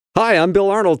Hi, I'm Bill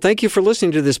Arnold. Thank you for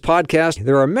listening to this podcast.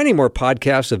 There are many more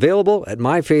podcasts available at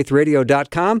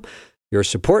myfaithradio.com. Your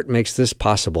support makes this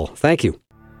possible. Thank you.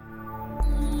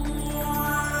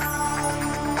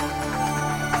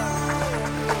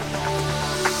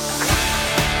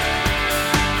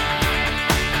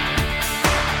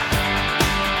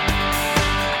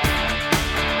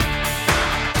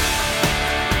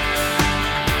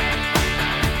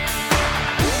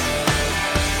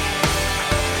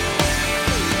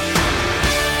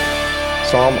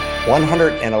 Psalm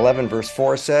 111 verse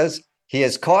 4 says, "He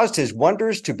has caused his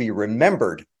wonders to be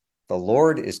remembered. The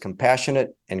Lord is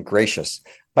compassionate and gracious."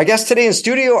 My guest today in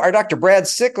studio are Dr. Brad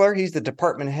Sickler. He's the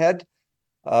department head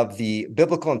of the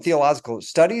Biblical and Theological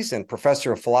Studies and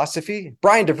professor of philosophy.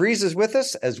 Brian DeVries is with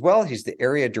us as well. He's the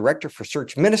area director for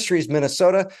Search Ministries,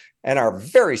 Minnesota. And our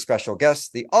very special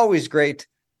guest, the always great,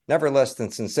 never less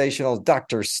than sensational,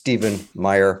 Dr. Stephen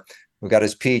Meyer. Who got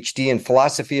his PhD in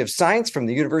philosophy of science from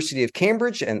the University of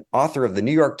Cambridge and author of the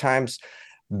New York Times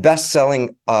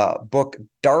best-selling book,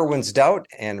 Darwin's Doubt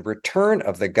and Return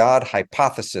of the God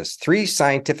Hypothesis, 3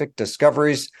 scientific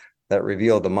discoveries that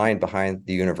reveal the mind behind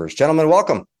the universe. Gentlemen,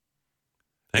 welcome.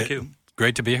 Thank you.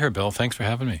 Great to be here, Bill. Thanks for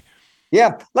having me.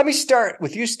 Yeah. Let me start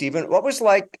with you, Stephen. What was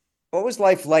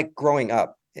life like growing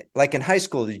up? Like in high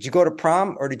school, did you go to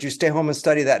prom or did you stay home and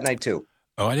study that night too?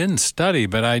 Oh, I didn't study,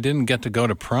 but I didn't get to go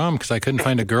to prom because I couldn't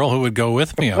find a girl who would go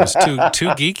with me. I was too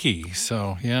geeky.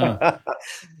 So, yeah.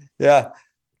 Yeah.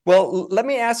 Well, let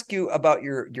me ask you about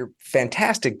your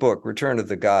fantastic book, Return of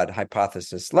the God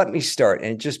Hypothesis. Let me start,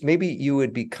 and just maybe you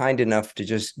would be kind enough to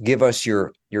just give us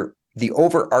the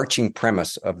overarching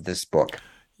premise of this book.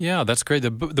 Yeah, that's great.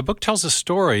 The book tells a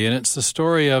story, and it's the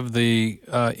story of the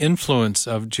influence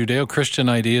of Judeo-Christian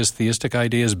ideas, theistic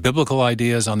ideas, biblical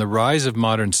ideas on the rise of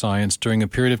modern science during a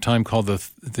period of time called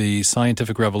the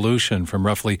Scientific Revolution from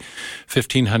roughly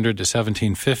 1500 to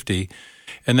 1750.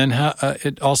 And then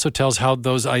it also tells how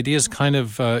those ideas kind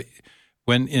of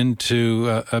went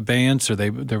into abeyance, or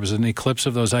there was an eclipse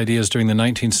of those ideas during the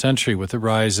 19th century with the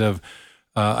rise of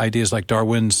ideas like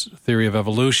Darwin's theory of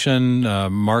evolution,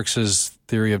 Marx's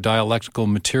theory of dialectical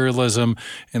materialism,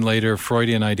 and later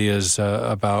Freudian ideas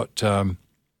about the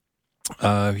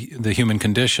human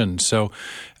condition. So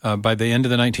by the end of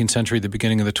the 19th century, the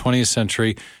beginning of the 20th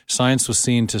century, science was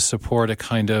seen to support a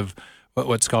kind of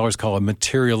what scholars call a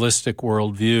materialistic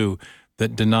worldview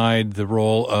that denied the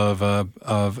role of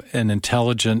an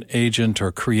intelligent agent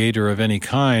or creator of any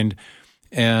kind,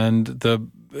 and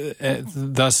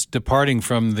thus departing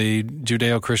from the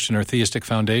Judeo-Christian or theistic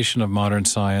foundation of modern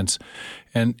science.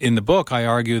 And in the book, I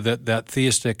argue that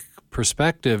theistic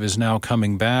perspective is now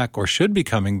coming back, or should be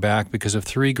coming back, because of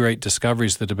 3 great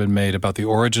discoveries that have been made about the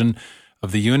origin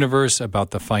of the universe,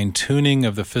 about the fine-tuning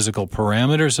of the physical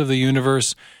parameters of the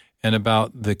universe, and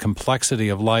about the complexity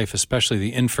of life, especially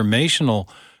the informational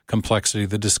complexity,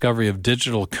 the discovery of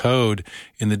digital code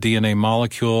in the DNA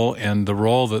molecule, and the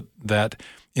role that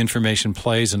information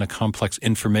plays in a complex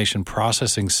information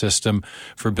processing system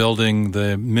for building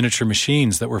the miniature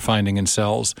machines that we're finding in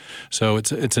cells. So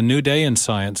it's a new day in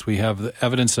science. We have the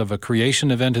evidence of a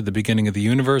creation event at the beginning of the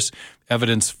universe,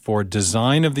 evidence for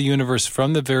design of the universe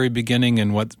from the very beginning,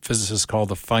 and what physicists call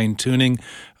the fine-tuning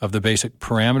of the basic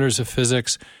parameters of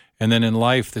physics. And then in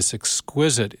life, this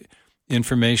exquisite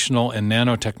informational and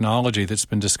nanotechnology that's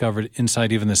been discovered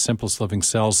inside even the simplest living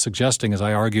cells, suggesting, as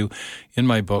I argue in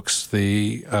my books,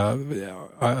 the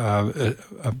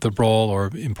role or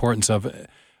importance of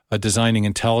designing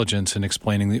intelligence and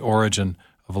explaining the origin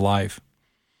of life.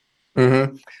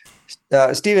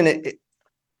 Mm-hmm. Stephen,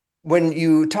 when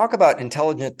you talk about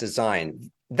intelligent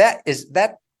design, is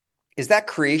that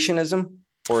creationism?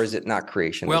 Or is it not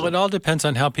creationism? Well, it all depends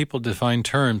on how people define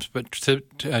terms, but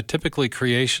typically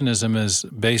creationism is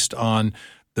based on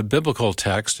the biblical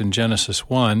text in Genesis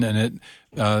 1, and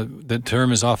the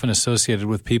term is often associated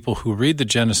with people who read the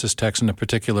Genesis text in a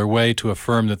particular way to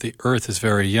affirm that the earth is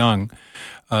very young.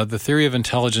 The theory of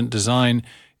intelligent design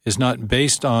is not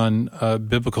based on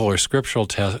biblical or scriptural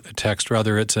text.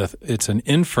 Rather, it's an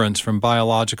inference from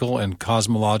biological and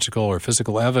cosmological or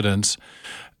physical evidence,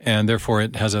 and therefore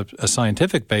it has a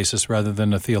scientific basis rather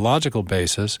than a theological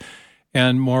basis.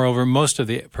 And moreover, most of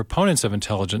the proponents of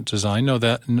intelligent design know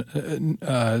that,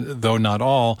 though not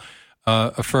all,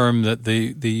 affirm that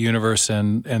the universe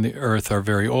and the earth are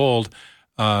very old.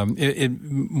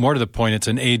 More to the point, it's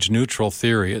an age-neutral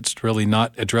theory. It's really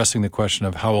not addressing the question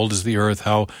of how old is the earth,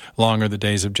 how long are the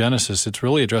days of Genesis. It's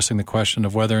really addressing the question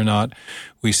of whether or not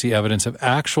we see evidence of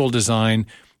actual design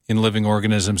in living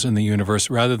organisms in the universe,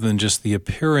 rather than just the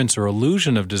appearance or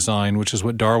illusion of design, which is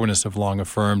what Darwinists have long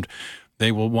affirmed,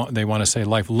 they want to say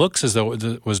life looks as though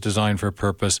it was designed for a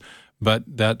purpose, but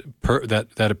that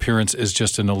appearance is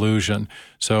just an illusion.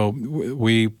 So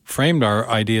we framed our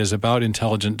ideas about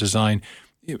intelligent design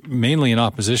mainly in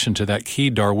opposition to that key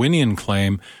Darwinian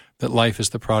claim that life is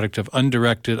the product of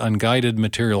undirected, unguided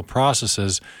material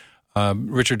processes.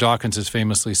 Richard Dawkins has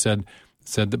famously said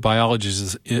that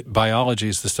biology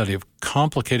is the study of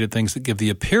complicated things that give the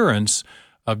appearance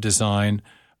of design,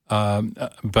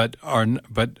 but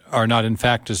are not in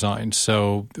fact designed.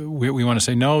 So we want to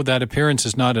say, no, that appearance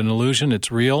is not an illusion.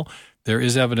 It's real. There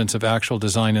is evidence of actual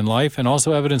design in life and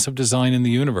also evidence of design in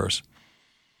the universe.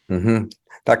 Mm-hmm.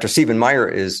 Dr. Stephen Meyer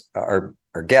is our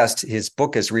guest. His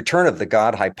book is Return of the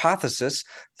God Hypothesis,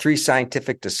 3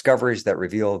 Scientific Discoveries That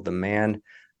Reveal the Mind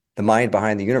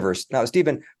Behind the Universe. Now,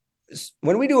 Stephen,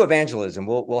 when we do evangelism,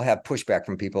 we'll have pushback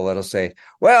from people that'll say,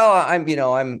 "Well,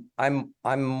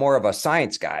 I'm more of a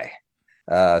science guy,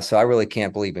 so I really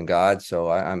can't believe in God. So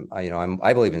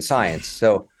I believe in science."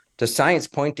 So, does science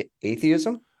point to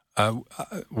atheism?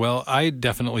 Well, I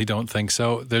definitely don't think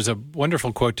so. There's a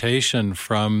wonderful quotation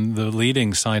from the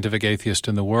leading scientific atheist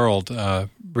in the world,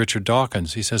 Richard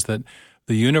Dawkins. He says that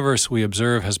the universe we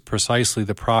observe has precisely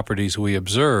the properties we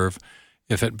observe.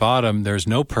 If at bottom there's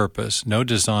no purpose, no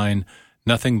design,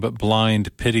 nothing but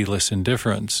blind, pitiless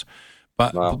indifference.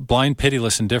 But wow. Blind,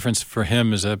 pitiless indifference for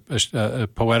him is a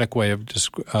poetic way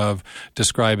of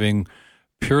describing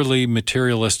purely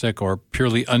materialistic or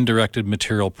purely undirected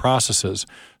material processes.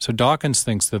 So Dawkins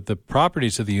thinks that the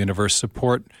properties of the universe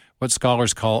support what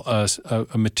scholars call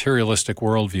a materialistic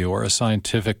worldview or a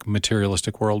scientific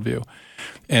materialistic worldview.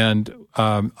 And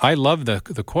I love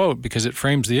the quote because it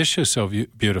frames the issue so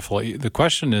beautifully. The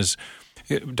question is,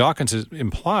 Dawkins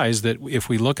implies that if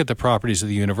we look at the properties of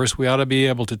the universe, we ought to be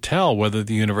able to tell whether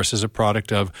the universe is a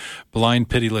product of blind,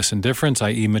 pitiless indifference,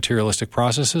 i.e. materialistic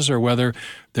processes, or whether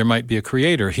there might be a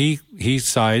creator. He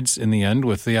sides in the end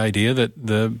with the idea that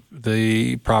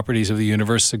the properties of the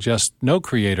universe suggest no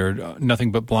creator,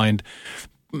 nothing but blind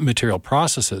material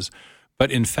processes.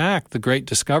 But in fact, the great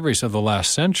discoveries of the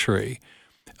last century,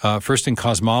 first in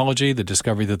cosmology, the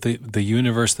discovery that the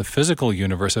universe, the physical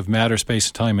universe of matter,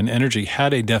 space, time, and energy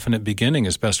had a definite beginning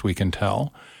as best we can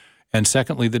tell. And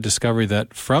secondly, the discovery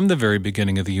that from the very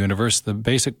beginning of the universe, the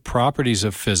basic properties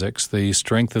of physics, the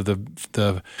strength of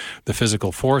the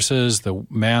physical forces, the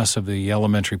mass of the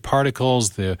elementary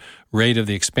particles, the rate of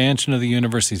the expansion of the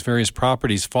universe, these various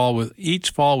properties fall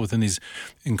within these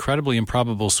incredibly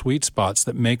improbable sweet spots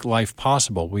that make life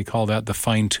possible. We call that the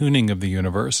fine-tuning of the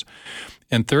universe.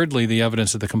 And thirdly, the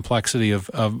evidence of the complexity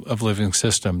of living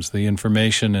systems, the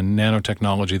information and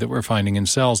nanotechnology that we're finding in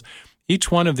cells. Each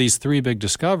one of these 3 big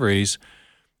discoveries,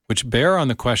 which bear on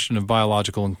the question of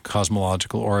biological and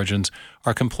cosmological origins,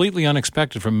 are completely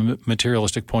unexpected from a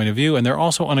materialistic point of view, and they're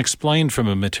also unexplained from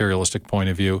a materialistic point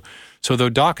of view. So though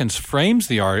Dawkins frames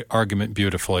the argument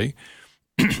beautifully,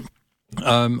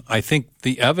 I think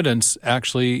the evidence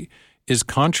actually is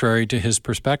contrary to his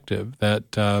perspective,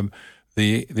 that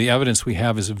the evidence we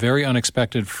have is very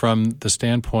unexpected from the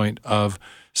standpoint of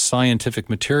scientific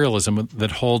materialism that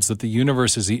holds that the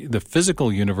universe the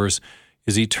physical universe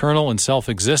is eternal and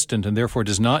self-existent and therefore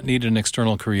does not need an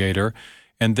external creator.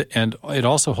 And it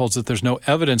also holds that there's no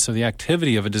evidence of the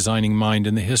activity of a designing mind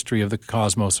in the history of the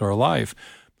cosmos or life.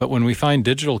 But when we find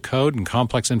digital code and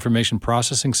complex information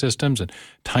processing systems and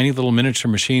tiny little miniature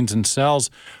machines and cells,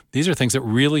 these are things that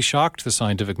really shocked the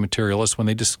scientific materialists when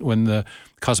the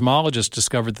cosmologists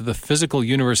discovered that the physical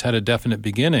universe had a definite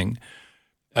beginning,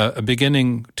 a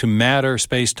beginning to matter,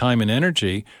 space, time, and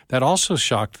energy. That also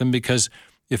shocked them because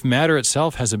if matter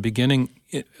itself has a beginning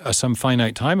some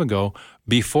finite time ago,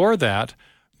 before that,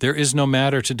 there is no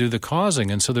matter to do the causing,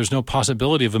 and so there's no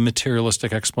possibility of a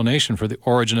materialistic explanation for the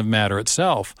origin of matter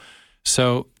itself.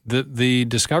 So the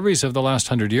discoveries of the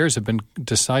last 100 years have been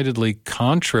decidedly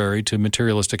contrary to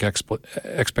materialistic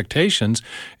expectations,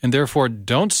 and therefore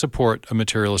don't support a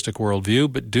materialistic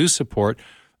worldview, but do support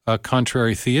a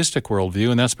contrary theistic worldview,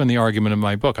 and that's been the argument in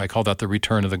my book. I call that the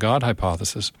return of the God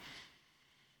hypothesis.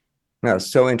 No,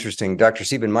 so interesting. Dr.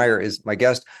 Stephen Meyer is my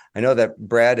guest. I know that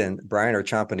Brad and Brian are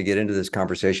chomping to get into this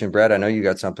conversation. Brad, I know you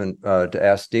got something to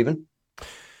ask Stephen.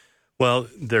 Well,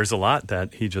 there's a lot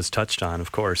that he just touched on,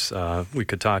 of course. We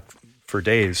could talk for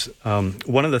days.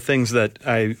 One of the things that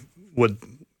I would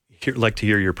like to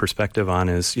hear your perspective on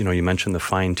is, you mentioned the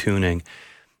fine-tuning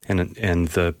and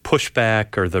the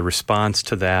pushback or the response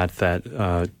to that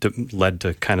led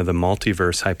to kind of the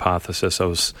multiverse hypothesis. I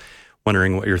was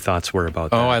wondering what your thoughts were about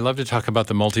that. Oh, I love to talk about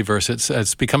the multiverse.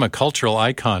 It's become a cultural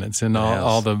icon. It's in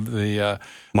all the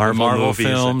Marvel movies,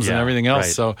 films and everything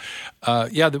else. Right.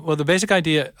 So, the basic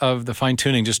idea of the fine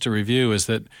tuning, just to review, is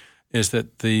that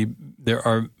there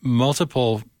are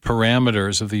multiple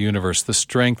parameters of the universe, the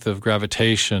strength of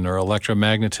gravitation or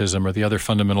electromagnetism or the other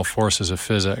fundamental forces of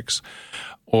physics,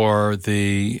 or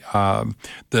the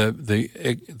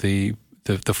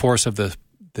force of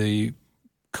the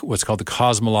what's called the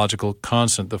cosmological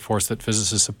constant, the force that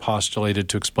physicists have postulated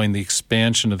to explain the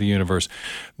expansion of the universe,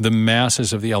 the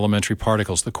masses of the elementary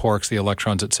particles, the quarks, the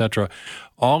electrons, etc.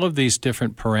 All of these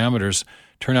different parameters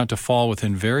turn out to fall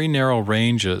within very narrow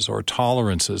ranges or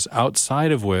tolerances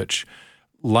outside of which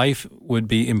life would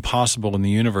be impossible in the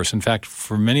universe. In fact,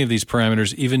 for many of these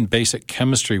parameters, even basic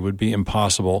chemistry would be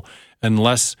impossible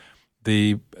unless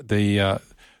the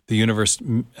universe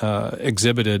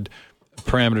exhibited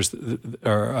parameters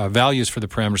or values for the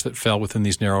parameters that fell within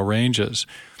these narrow ranges.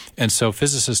 And so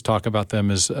physicists talk about them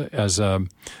as the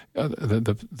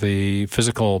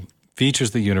physical features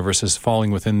of the universe as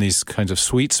falling within these kinds of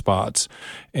sweet spots.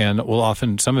 And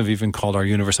some have even called our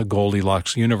universe a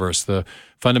Goldilocks universe. The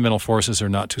fundamental forces are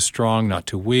not too strong, not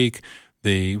too weak.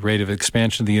 The rate of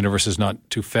expansion of the universe is not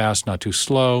too fast, not too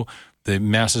slow. The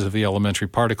masses of the elementary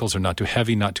particles are not too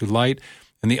heavy, not too light.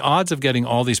 And the odds of getting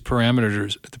all these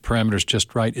parameters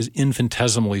just right is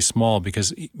infinitesimally small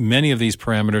because many of these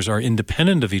parameters are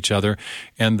independent of each other,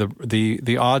 and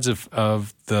the odds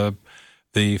of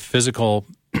the physical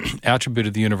attribute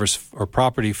of the universe or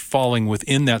property falling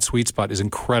within that sweet spot is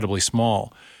incredibly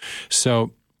small.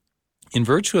 So, in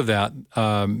virtue of that,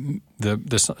 some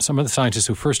of the scientists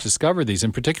who first discovered these,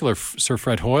 in particular Sir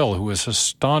Fred Hoyle, who was a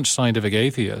staunch scientific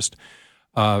atheist,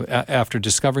 after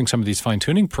discovering some of these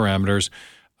fine-tuning parameters,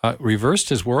 reversed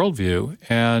his worldview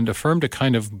and affirmed a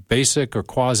kind of basic or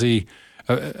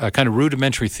a kind of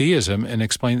rudimentary theism,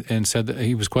 and said that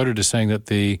he was quoted as saying that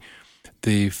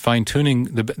the fine-tuning,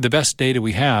 the best data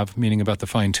we have, meaning about the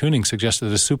fine-tuning, suggests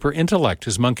that a super intellect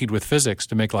has monkeyed with physics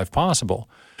to make life possible.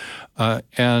 So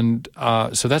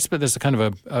that's a kind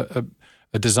of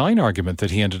a design argument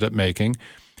that he ended up making.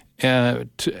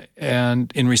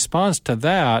 And in response to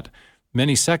that,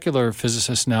 many secular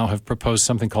physicists now have proposed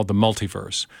something called the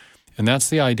multiverse. And that's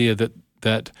the idea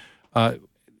that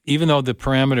even though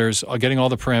getting all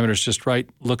the parameters just right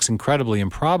looks incredibly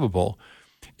improbable,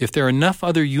 if there are enough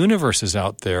other universes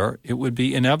out there, it would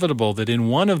be inevitable that in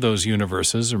one of those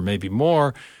universes, or maybe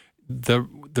more, the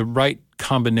right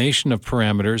combination of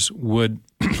parameters would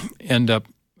end up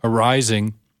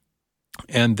arising,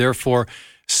 and therefore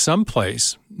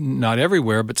someplace, not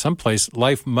everywhere, but someplace,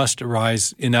 life must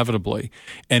arise inevitably.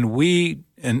 And we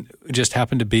just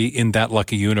happen to be in that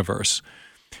lucky universe.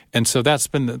 And so that's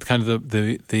been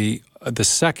the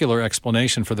secular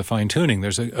explanation for the fine-tuning.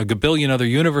 There's a gabillion other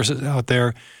universes out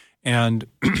there, and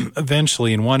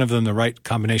eventually in one of them the right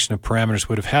combination of parameters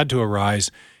would have had to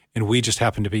arise, and we just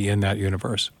happen to be in that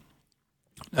universe.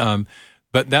 But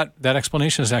that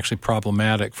explanation is actually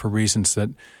problematic for reasons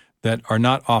that are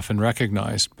not often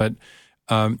recognized. But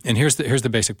and here's the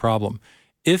basic problem.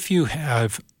 If you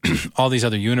have all these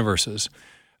other universes,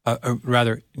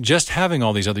 rather, just having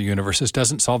all these other universes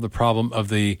doesn't solve the problem of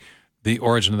the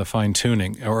origin of the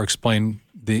fine-tuning or explain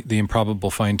the improbable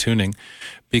fine-tuning,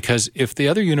 because if the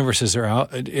other universes are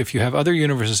out, if you have other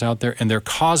universes out there and they're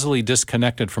causally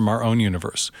disconnected from our own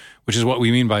universe, which is what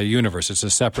we mean by a universe, it's a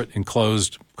separate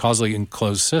causally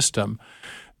enclosed system,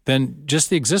 then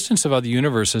just the existence of other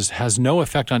universes has no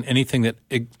effect on anything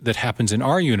that happens in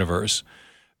our universe,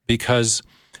 because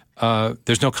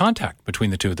there's no contact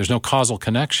between the two. There's no causal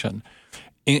connection.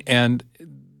 And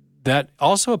that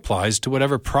also applies to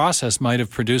whatever process might have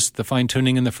produced the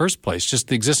fine-tuning in the first place. Just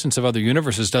the existence of other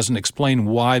universes doesn't explain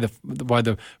why the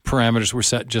parameters were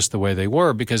set just the way they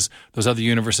were, because those other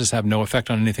universes have no effect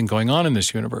on anything going on in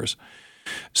this universe.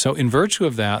 So in virtue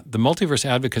of that, the multiverse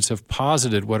advocates have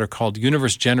posited what are called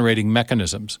universe-generating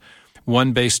mechanisms,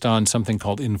 one based on something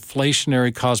called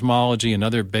inflationary cosmology,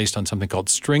 another based on something called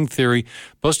string theory,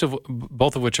 both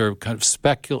of which are kind of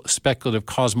speculative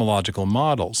cosmological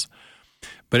models.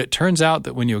 But it turns out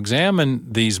that when you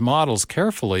examine these models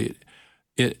carefully,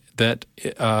 that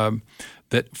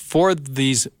for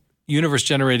these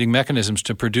universe-generating mechanisms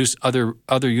to produce other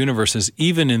universes,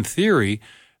 even in theory,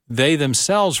 they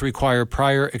themselves require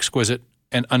prior exquisite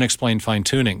and unexplained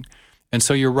fine-tuning. And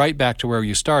so you're right back to where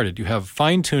you started. You have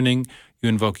fine-tuning, you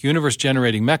invoke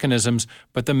universe-generating mechanisms,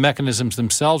 but the mechanisms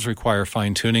themselves require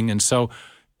fine-tuning. And so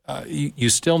you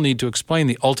still need to explain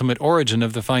the ultimate origin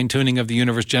of the fine-tuning of the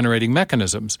universe-generating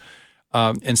mechanisms.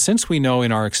 And since we know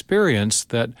in our experience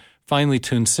that finely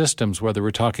tuned systems, whether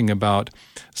we're talking about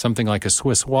something like a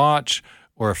Swiss watch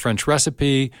or a French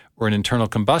recipe or an internal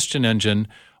combustion engine,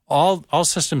 all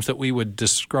systems that we would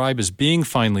describe as being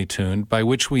finely tuned, by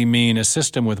which we mean a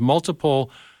system with multiple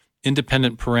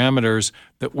independent parameters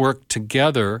that work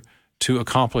together to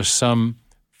accomplish some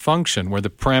function where the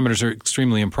parameters are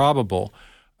extremely improbable.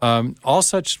 All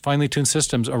such finely tuned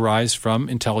systems arise from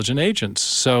intelligent agents.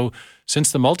 So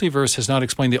since the multiverse has not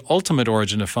explained the ultimate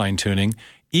origin of fine-tuning,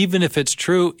 even if it's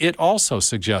true, it also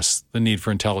suggests the need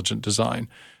for intelligent design.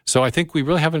 So I think we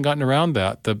really haven't gotten around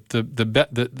that.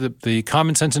 The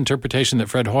common sense interpretation that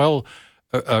Fred Hoyle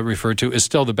referred to is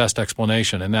still the best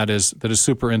explanation, and that is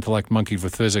super intellect monkeyed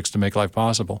with physics to make life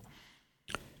possible.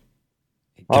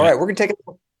 All right, we're going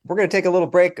to take a little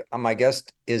break. My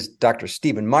guest is Dr.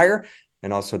 Stephen Meyer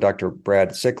and also Dr. Brad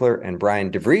Sickler and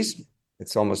Brian DeVries.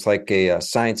 It's almost like a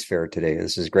science fair today.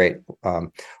 This is great.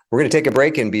 We're going to take a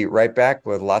break and be right back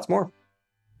with lots more.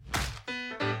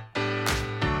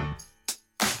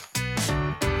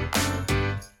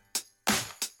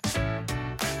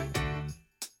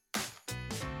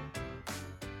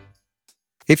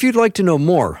 If you'd like to know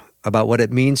more about what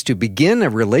it means to begin a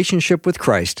relationship with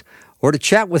Christ or to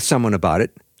chat with someone about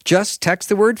it, just text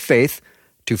the word faith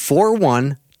to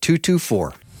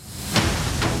 41224.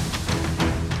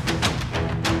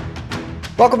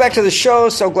 Welcome back to the show.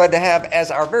 So glad to have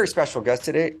as our very special guest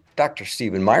today, Dr.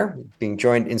 Stephen Meyer, being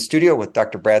joined in studio with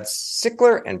Dr. Brad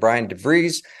Sickler and Brian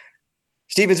DeVries.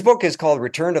 Stephen's book is called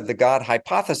Return of the God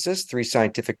Hypothesis, 3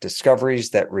 Scientific Discoveries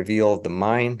that Reveal the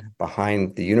Mind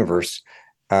Behind the Universe.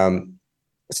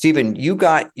 Stephen, you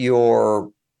got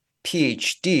your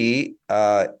PhD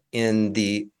in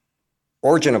the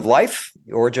origin of life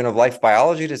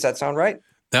biology. Does that sound right?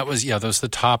 That was the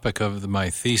topic of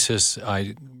my thesis.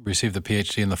 I received the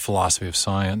PhD in the philosophy of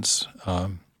science. I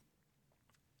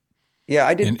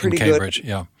did pretty in Cambridge, good.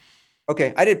 Yeah.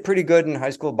 Okay, I did pretty good in high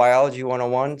school biology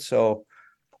 101. So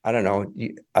I don't know.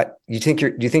 Do you think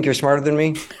you're smarter than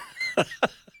me?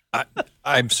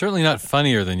 I'm certainly not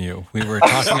funnier than you. We were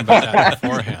talking about that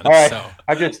beforehand. All right. So.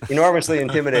 I'm just enormously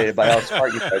intimidated by how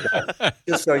smart you guys are,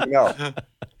 just so you know.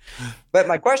 But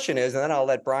my question is, and then I'll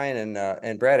let Brian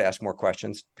and Brad ask more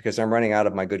questions because I'm running out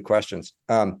of my good questions.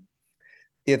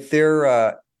 If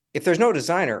there's no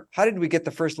designer, how did we get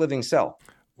the first living cell?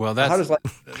 Well, that's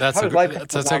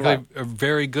actually a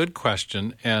very good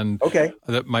question. And okay.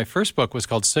 My first book was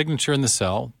called Signature in the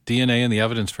Cell, DNA and the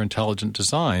Evidence for Intelligent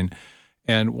Design.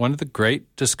 And one of the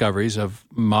great discoveries of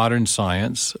modern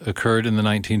science occurred in the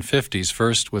 1950s,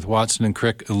 first with Watson and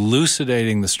Crick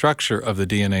elucidating the structure of the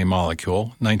DNA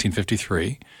molecule,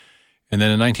 1953. And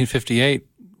then in 1958,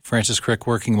 Francis Crick,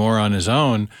 working more on his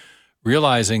own,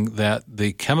 realizing that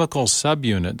the chemical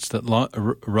subunits that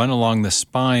run along the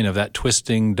spine of that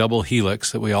twisting double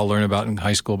helix that we all learn about in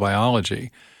high school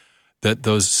biology, that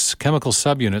those chemical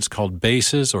subunits called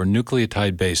bases or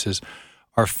nucleotide bases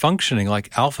are functioning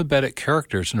like alphabetic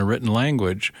characters in a written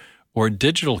language or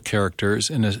digital characters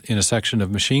in a section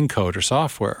of machine code or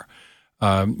software.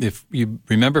 If you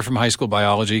remember from high school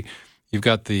biology, you've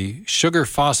got the sugar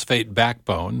phosphate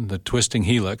backbone, the twisting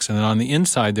helix, and then on the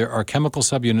inside there are chemical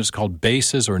subunits called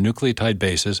bases or nucleotide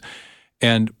bases.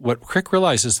 And what Crick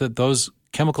realized is that those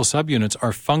chemical subunits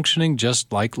are functioning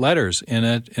just like letters in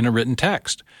a written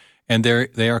text. And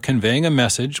they are conveying a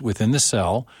message within the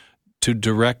cell to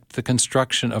direct the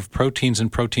construction of proteins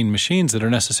and protein machines that are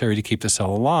necessary to keep the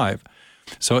cell alive.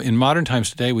 So in modern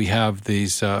times today, we have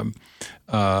these the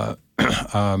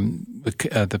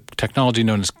technology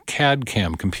known as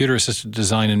CAD/CAM, computer-assisted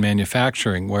design and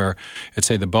manufacturing, where at,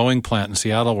 say, the Boeing plant in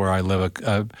Seattle where I live,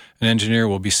 an engineer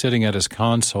will be sitting at his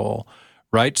console,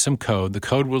 write some code. The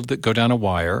code will go down a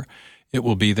wire. It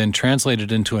will be then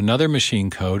translated into another machine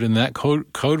code, and that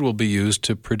code will be used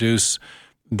to produce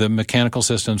the mechanical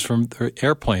systems from the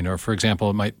airplane, or for example,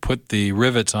 it might put the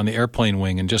rivets on the airplane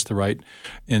wing in just the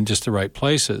right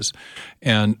places.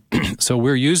 And so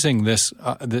we're using this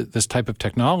type of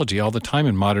technology all the time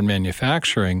in modern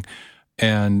manufacturing,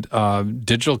 and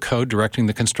digital code directing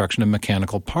the construction of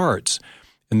mechanical parts.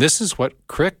 And this is what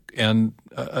Crick and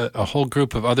a whole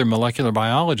group of other molecular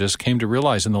biologists came to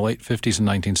realize in the late 50s and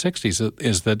 1960s,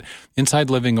 is that inside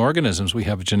living organisms we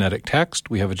have a genetic text,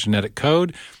 we have a genetic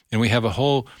code, and we have a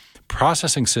whole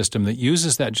processing system that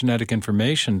uses that genetic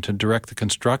information to direct the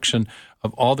construction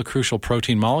of all the crucial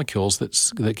protein molecules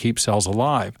that keep cells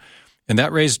alive. And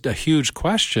that raised a huge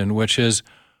question, which is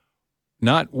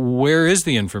not where is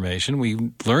the information?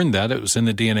 We learned that it was in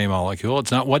the DNA molecule.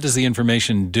 It's not what does the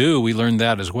information do? We learned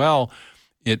that as well.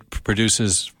 It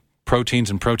produces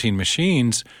proteins and protein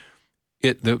machines.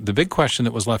 the big question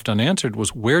that was left unanswered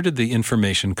was, where did the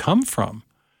information come from?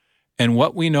 And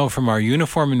what we know from our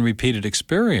uniform and repeated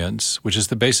experience, which is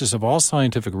the basis of all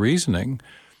scientific reasoning,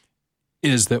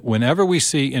 is that whenever we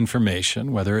see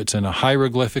information, whether it's in a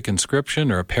hieroglyphic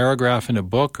inscription or a paragraph in a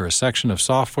book or a section of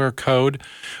software code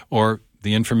or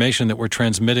the information that we're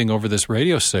transmitting over this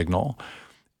radio signal,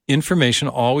 information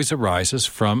always arises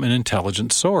from an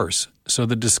intelligent source. So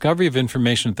the discovery of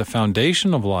information at the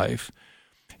foundation of life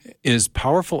is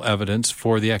powerful evidence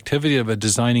for the activity of a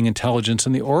designing intelligence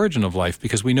in the origin of life,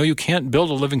 because we know you can't build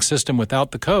a living system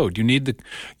without the code. You need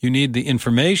the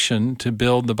information to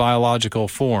build the biological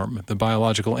form, the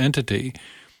biological entity.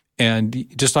 And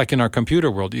just like in our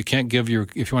computer world, if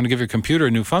you want to give your computer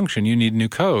a new function, you need new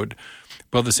code.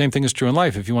 Well, the same thing is true in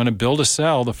life. If you want to build a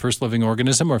cell, the first living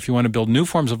organism, or if you want to build new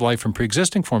forms of life from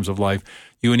pre-existing forms of life,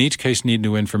 you in each case need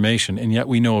new information. And yet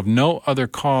we know of no other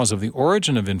cause of the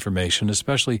origin of information,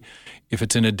 especially if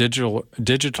it's in a digital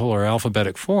or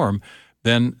alphabetic form,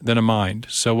 than a mind.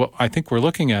 So what I think we're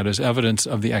looking at is evidence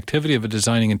of the activity of a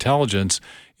designing intelligence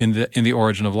in the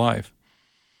origin of life.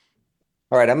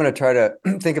 All right, I'm going to try to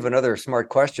think of another smart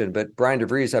question, but Brian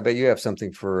DeVries, I bet you have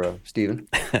something for Stephen.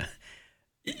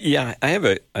 Yeah, I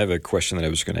have a question that I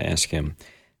was going to ask him.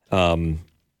 In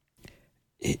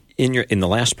the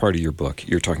last part of your book,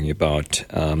 you're talking about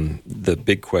the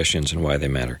big questions and why they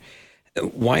matter.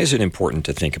 Why is it important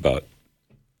to think about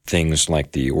things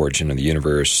like the origin of the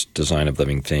universe, design of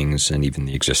living things, and even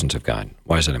the existence of God?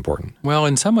 Why is that important? Well,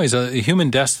 in some ways,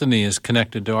 human destiny is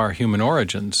connected to our human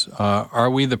origins. Are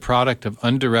we the product of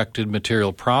undirected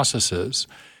material processes?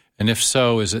 And if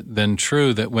so, is it then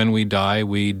true that when we die,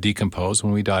 we decompose,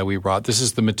 when we die, we rot? This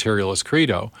is the materialist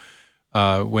credo.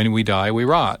 When we die, we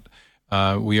rot.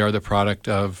 We are the product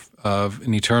of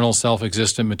an eternal,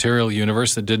 self-existent material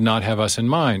universe that did not have us in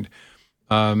mind.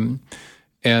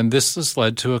 And this has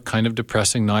led to a kind of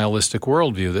depressing nihilistic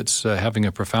worldview that's having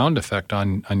a profound effect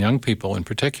on young people in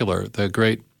particular. The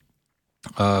great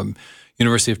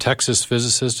University of Texas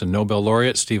physicist and Nobel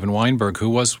laureate Steven Weinberg, who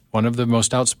was one of the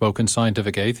most outspoken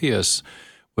scientific atheists,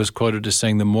 was quoted as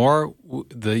saying, the more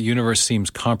the universe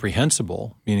seems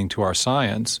comprehensible, meaning to our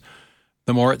science,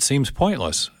 the more it seems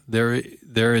pointless. There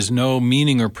is no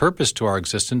meaning or purpose to our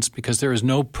existence because there is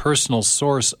no personal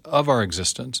source of our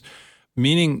existence.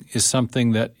 Meaning is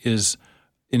something that is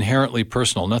inherently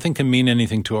personal. Nothing can mean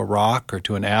anything to a rock or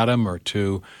to an atom or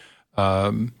to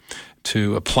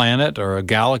a planet or a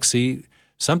galaxy.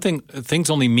 Things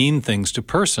only mean things to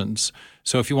persons.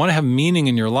 So if you want to have meaning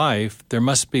in your life, there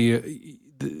must be,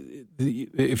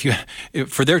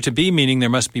 for there to be meaning, there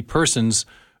must be persons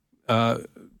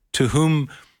to whom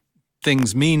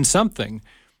things mean something.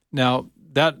 Now,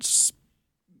 that's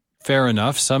fair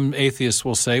enough. Some atheists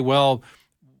will say, well,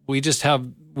 we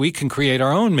can create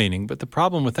our own meaning. But the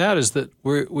problem with that is that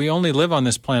we only live on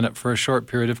this planet for a short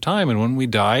period of time. And when we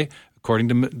die, according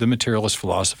to the materialist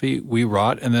philosophy, we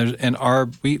rot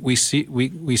we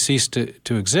cease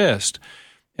to exist.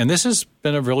 And this has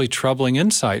been a really troubling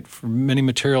insight for many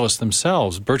materialists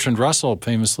themselves. Bertrand Russell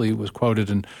famously was quoted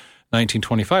in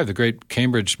 1925, the great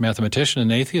Cambridge mathematician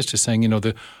and atheist, is saying,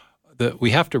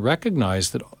 we have to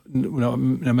recognize that no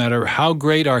matter how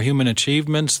great our human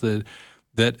achievements, that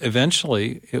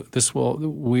eventually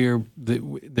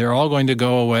they're all going to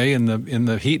go away in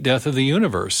the heat death of the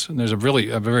universe. And there's a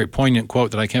very poignant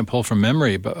quote that I can't pull from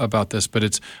memory about this,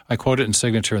 but I quote it in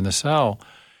Signature in the Cell.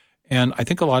 And I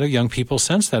think a lot of young people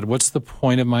sense that. What's the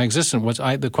point of my existence?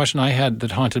 The question I had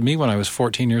that haunted me when I was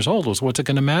 14 years old was, what's it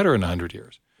going to matter in 100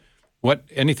 years?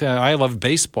 I love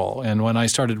baseball, and when I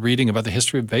started reading about the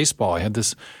history of baseball, I had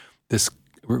this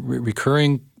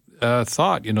recurring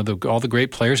thought. All the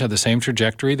great players had the same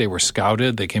trajectory. They were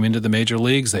scouted. They came into the major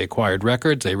leagues. They acquired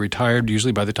records. They retired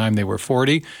usually by the time they were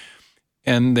 40,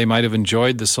 and they might have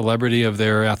enjoyed the celebrity of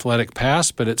their athletic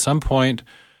past. But at some point,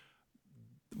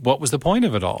 what was the point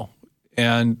of it all?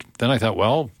 And then I thought,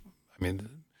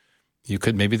 you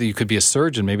could be a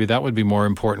surgeon. Maybe that would be more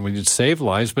important. We could save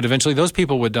lives, but eventually those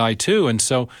people would die too. And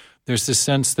so there's this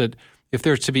sense that if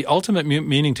there's to be ultimate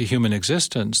meaning to human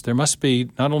existence, there must be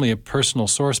not only a personal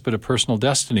source, but a personal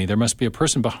destiny. There must be a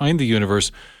person behind the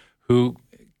universe who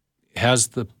has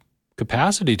the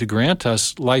capacity to grant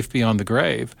us life beyond the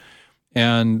grave.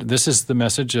 And this is the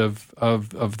message of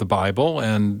the Bible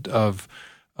and of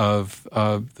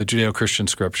the Judeo-Christian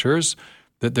scriptures,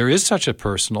 that there is such a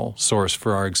personal source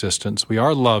for our existence. We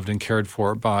are loved and cared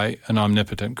for by an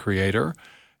omnipotent creator,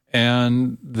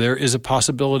 and there is a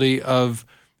possibility of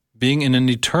being in an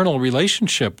eternal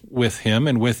relationship with him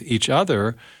and with each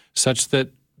other, such that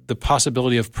the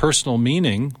possibility of personal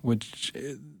meaning, which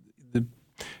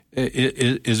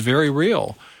is very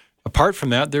real. Apart from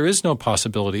that, there is no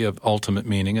possibility of ultimate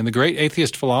meaning. And the great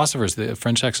atheist philosophers, the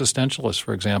French existentialists,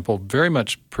 for example, very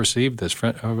much perceived this.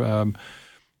 Jean-Paul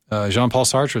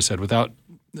Sartre said, without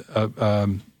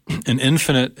an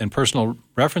infinite and personal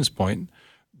reference point,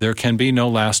 there can be no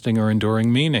lasting or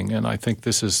enduring meaning. And I think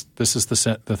this is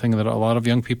the thing that a lot of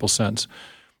young people sense.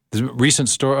 There's a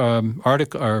recent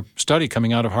article or study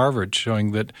coming out of Harvard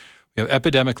showing that we have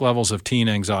epidemic levels of teen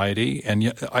anxiety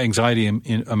and anxiety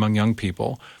among young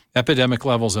people, epidemic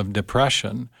levels of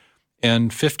depression,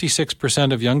 and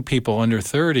 56% of young people under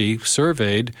 30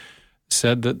 surveyed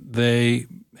said that they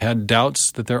had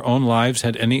doubts that their own lives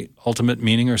had any ultimate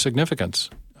meaning or significance.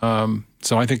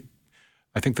 So I think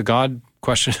the God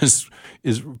question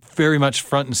is very much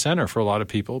front and center for a lot of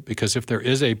people, because if there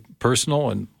is a personal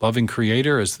and loving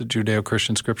creator, as the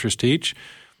Judeo-Christian scriptures teach,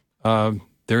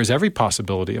 there is every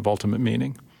possibility of ultimate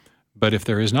meaning. But if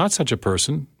there is not such a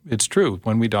person, it's true.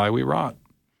 When we die, we rot.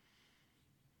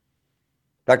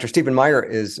 Dr. Stephen Meyer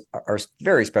is our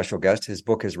very special guest. His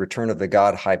book is Return of the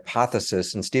God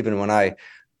Hypothesis. And Stephen, when I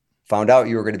found out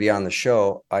you were going to be on the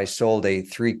show, I sold a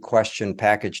 3-question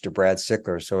package to Brad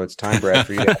Sickler. So it's time, Brad,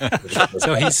 for you to...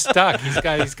 So he's stuck. He's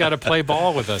got to play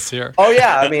ball with us here. Oh,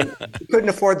 yeah. I mean, he couldn't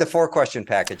afford the 4-question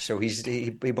package, so he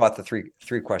bought the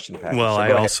 3-question package. Well, so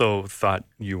I also thought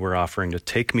you were offering to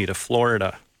take me to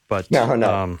Florida, but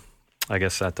no. I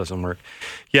guess that doesn't work.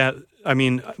 Yeah, I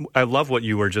mean, I love what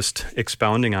you were just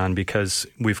expounding on, because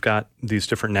we've got these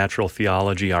different natural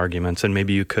theology arguments, and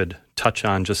maybe you could touch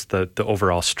on just the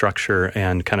overall structure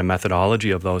and kind of methodology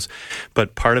of those.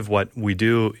 But part of what we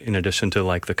do, in addition to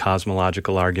like the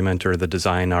cosmological argument or the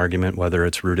design argument, whether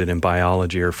it's rooted in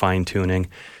biology or fine-tuning,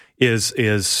 is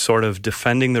sort of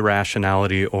defending the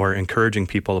rationality or encouraging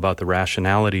people about the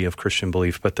rationality of Christian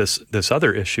belief. But this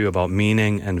other issue about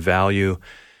meaning and value,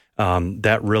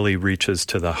 that really reaches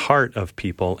to the heart of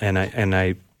people,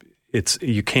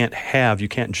 you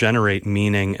can't generate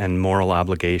meaning and moral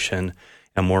obligation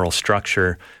and moral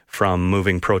structure from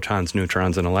moving protons,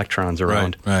 neutrons, and electrons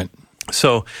around. Right.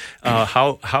 So,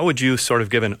 how would you sort of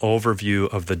give an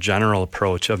overview of the general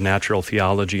approach of natural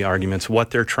theology arguments,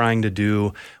 what they're trying to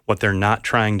do, what they're not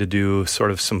trying to do,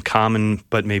 sort of some common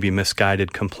but maybe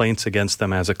misguided complaints against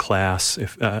them as a class?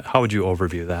 How would you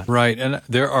overview that? Right, and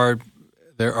there are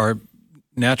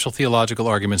natural theological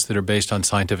arguments that are based on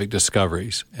scientific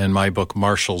discoveries, and my book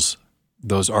marshals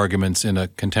those arguments in a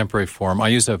contemporary form. I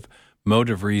use a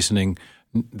mode of reasoning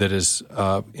that is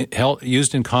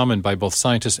used in common by both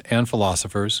scientists and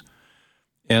philosophers,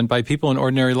 and by people in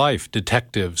ordinary life,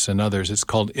 detectives and others. It's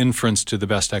called inference to the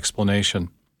best explanation.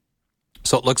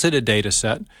 So it looks at a data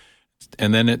set,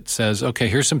 and then it says, okay,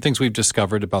 here's some things we've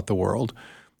discovered about the world.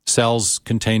 Cells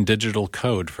contain digital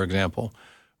code, for example.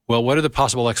 Well, what are the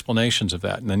possible explanations of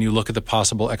that? And then you look at the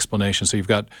possible explanations. So you've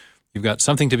got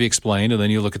something to be explained, and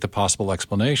then you look at the possible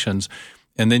explanations,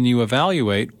 and then you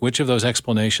evaluate which of those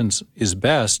explanations is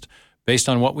best based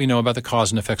on what we know about the cause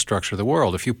and effect structure of the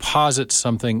world. If you posit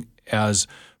something as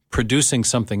producing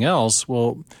something else,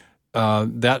 well,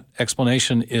 that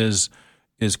explanation is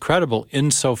credible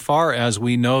insofar as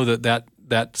we know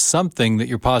that something that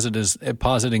you're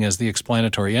positing as the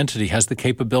explanatory entity has the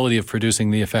capability of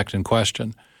producing the effect in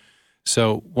question.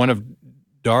 So one of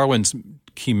Darwin's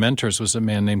key mentors was a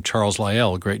man named Charles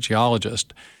Lyell, a great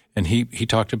geologist, and he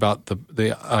talked about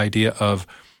the idea of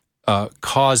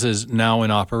causes now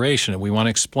in operation. And we want to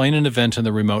explain an event in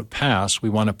the remote past. We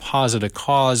want to posit a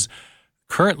cause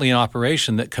currently in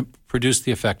operation that can produce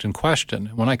the effect in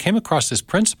question. When I came across this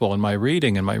principle in my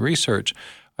reading and my research,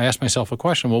 I asked myself a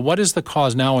question, well, what is the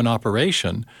cause now in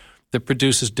operation that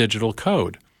produces digital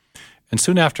code? And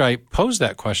soon after I posed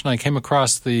that question, I came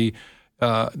across the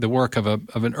work of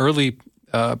an early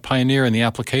pioneer in the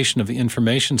application of the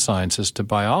information sciences to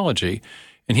biology,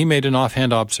 and he made an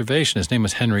offhand observation. His name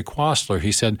was Henry Quastler.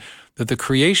 He said that the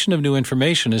creation of new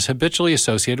information is habitually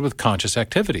associated with conscious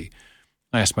activity.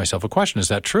 I asked myself a question, is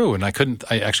that true? And I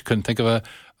actually couldn't think of a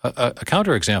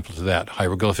counterexample to that.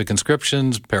 Hieroglyphic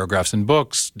inscriptions, paragraphs in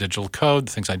books, digital code,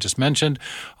 the things I just mentioned,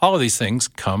 all of these things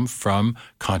come from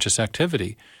conscious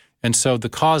activity. And so the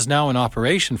cause now in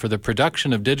operation for the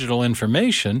production of digital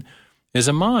information is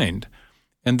a mind.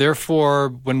 And therefore,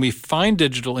 when we find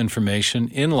digital information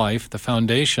in life, the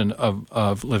foundation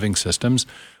of living systems,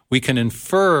 we can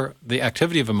infer the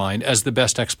activity of a mind as the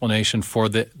best explanation for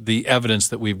the evidence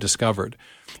that we've discovered.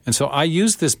 And so I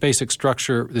use this basic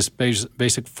structure, this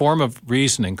basic form of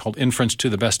reasoning called inference to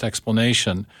the best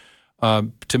explanation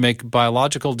to make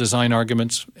biological design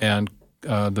arguments and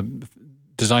the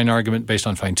design argument based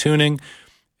on fine-tuning.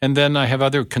 And then I have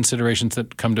other considerations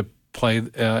that come to play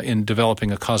in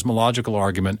developing a cosmological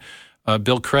argument.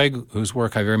 Bill Craig, whose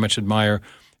work I very much admire,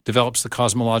 develops the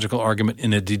cosmological argument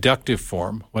in a deductive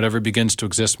form. Whatever begins to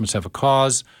exist must have a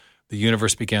cause. The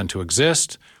universe began to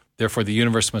exist. Therefore, the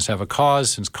universe must have a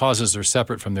cause. Since causes are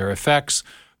separate from their effects,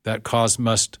 that cause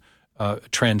must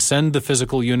transcend the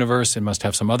physical universe. It must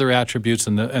have some other attributes,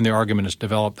 and the argument is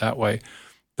developed that way.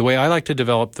 The way I like to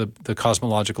develop the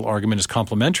cosmological argument is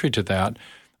complementary to that.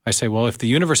 I say, well, if the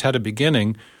universe had a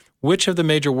beginning, which of the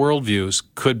major worldviews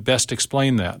could best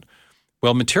explain that?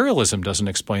 Well, materialism doesn't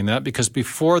explain that, because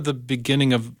before the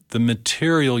beginning of the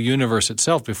material universe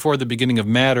itself, before the beginning of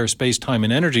matter, space, time,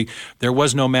 and energy, there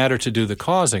was no matter to do the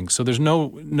causing. So there's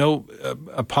no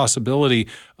a possibility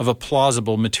of a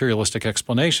plausible materialistic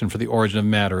explanation for the origin of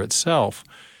matter itself.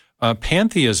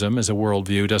 Pantheism as a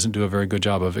worldview doesn't do a very good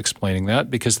job of explaining that,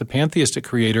 because the pantheistic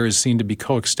creator is seen to be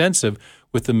coextensive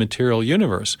with the material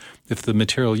universe. If the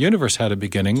material universe had a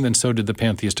beginning, then so did the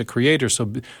pantheistic creator.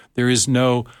 So there is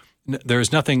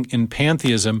nothing in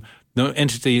pantheism, no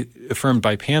entity affirmed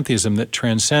by pantheism that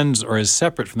transcends or is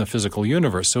separate from the physical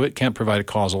universe. So it can't provide a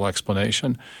causal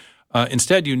explanation.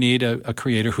 Instead, you need a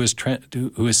creator who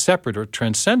is separate or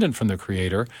transcendent from the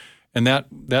creator. And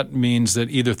that means that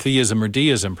either theism or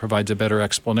deism provides a better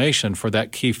explanation for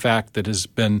that key fact that has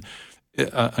been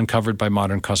uncovered by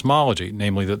modern cosmology,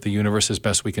 namely that the universe, as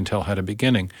best we can tell, had a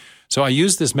beginning. So I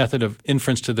use this method of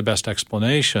inference to the best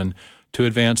explanation to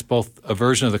advance both a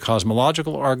version of the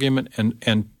cosmological argument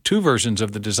and two versions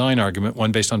of the design argument,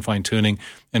 one based on fine-tuning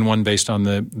and one based on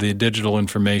the digital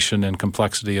information and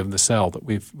complexity of the cell that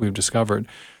we've discovered.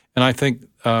 And I think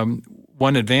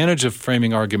one advantage of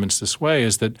framing arguments this way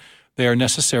is that they are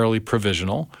necessarily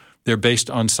provisional. They're based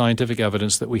on scientific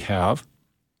evidence that we have.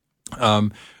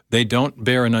 They don't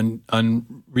bear an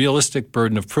unrealistic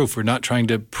burden of proof. We're not trying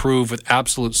to prove with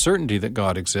absolute certainty that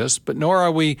God exists, but nor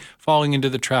are we falling into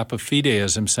the trap of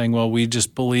fideism, saying, well, we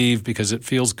just believe because it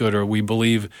feels good, or we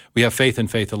believe we have faith in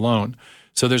faith alone.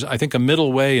 So there's, I think, a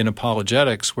middle way in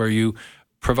apologetics where you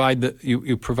provide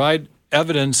you provide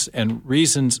evidence and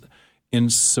reasons in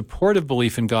support of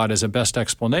belief in God as a best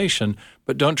explanation,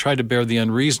 but don't try to bear the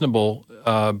unreasonable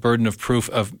burden of proof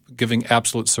of giving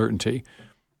absolute certainty.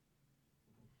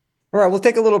 All right, we'll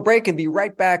take a little break and be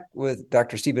right back with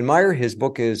Dr. Stephen Meyer. His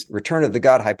book is Return of the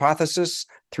God Hypothesis,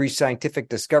 3 Scientific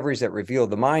Discoveries That Reveal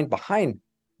the Mind Behind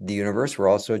the Universe. We're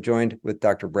also joined with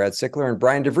Dr. Brad Sickler and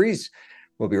Brian DeVries.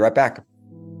 We'll be right back.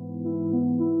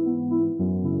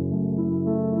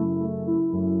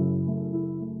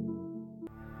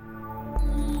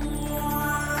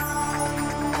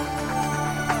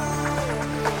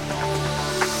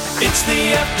 It's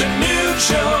the afternoon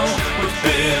show with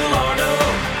Bill Arnold.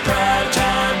 Prime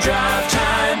time, drive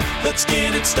time. Let's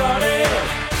get it started.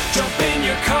 Jump in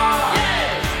your car.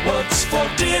 Yeah. What's for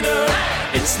dinner?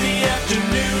 Hey. It's the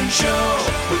afternoon show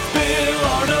with Bill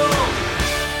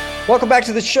Arnold. Welcome back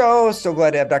to the show. So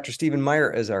glad to have Dr. Stephen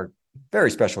Meyer as our very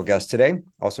special guest today.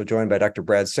 Also joined by Dr.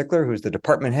 Brad Sickler, who's the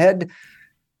department head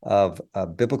of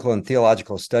Biblical and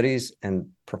Theological Studies and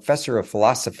professor of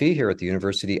philosophy here at the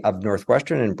University of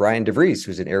Northwestern, and Brian DeVries,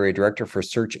 who's an area director for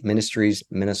Search Ministries,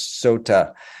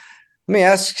 Minnesota. Let me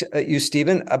ask you,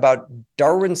 Stephen, about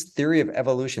Darwin's theory of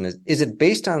evolution. Is it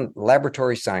based on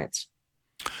laboratory science?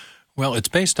 Well, it's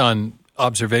based on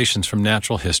observations from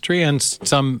natural history and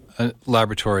some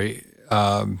laboratory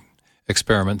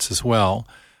experiments as well.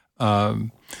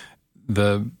 You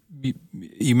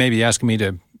may be asking me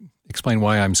to explain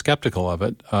why I'm skeptical of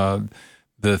it.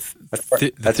 That's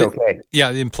okay. Yeah,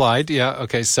 implied. Yeah,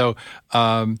 okay. So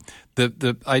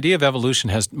the idea of evolution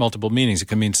has multiple meanings. It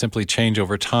can mean simply change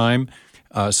over time,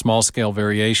 small-scale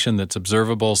variation that's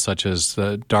observable, such as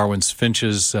Darwin's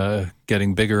finches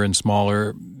getting bigger and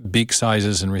smaller beak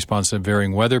sizes in response to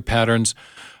varying weather patterns.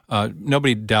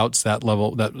 Nobody doubts that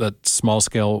level, that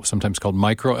small-scale, sometimes called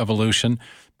microevolution.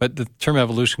 But the term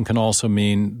evolution can also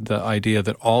mean the idea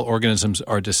that all organisms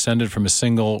are descended from a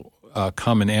single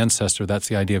common ancestor. That's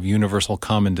the idea of universal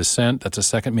common descent. That's a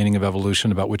second meaning of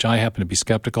evolution, about which I happen to be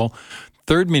skeptical.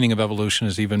 Third meaning of evolution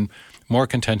is even more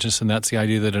contentious, and that's the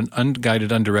idea that an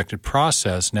unguided, undirected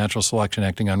process, natural selection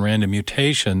acting on random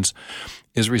mutations,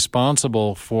 is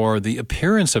responsible for the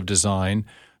appearance of design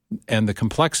and the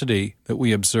complexity that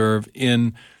we observe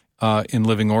in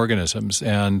living organisms.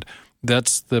 And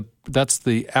that's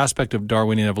the aspect of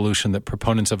Darwinian evolution that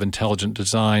proponents of intelligent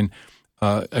design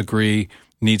agree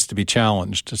needs to be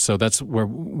challenged. So that's where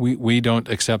we don't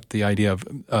accept the idea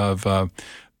of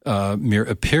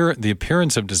mere the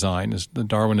appearance of design, as the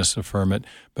Darwinists affirm it,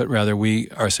 but rather we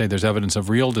say there's evidence of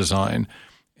real design.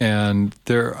 And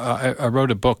I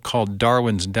wrote a book called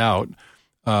Darwin's Doubt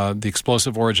The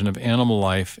Explosive Origin of Animal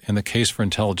Life and the Case for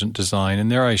Intelligent Design.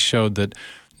 And there I showed that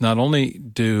not only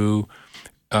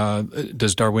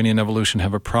does Darwinian evolution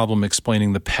have a problem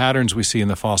explaining the patterns we see in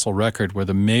the fossil record, where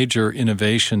the major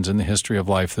innovations in the history of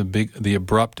life, the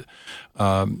abrupt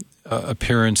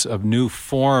appearance of new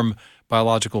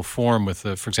biological form with,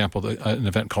 for example, an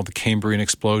event called the Cambrian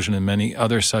explosion and many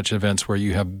other such events where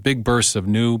you have big bursts of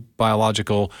new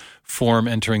biological form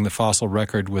entering the fossil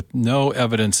record with no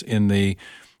evidence in the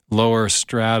lower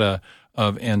strata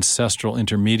of ancestral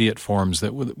intermediate forms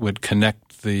that would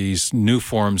connect these new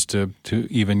forms to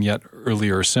even yet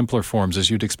earlier, simpler forms, as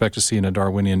you'd expect to see in a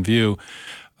Darwinian view.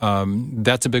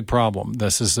 That's a big problem.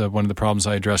 This is one of the problems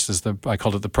I addressed. I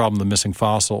called it the problem of the missing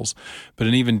fossils. But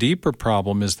an even deeper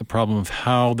problem is the problem of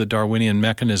how the Darwinian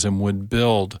mechanism would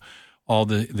build all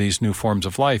these new forms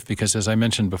of life. Because as I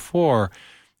mentioned before,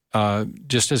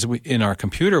 just as in our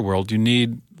computer world, you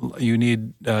need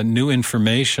new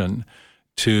information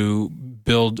to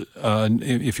build.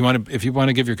 If you want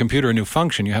to give your computer a new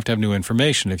function, you have to have new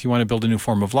information. If you want to build a new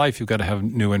form of life, you've got to have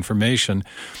new information.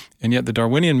 And yet, the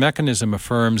Darwinian mechanism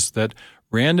affirms that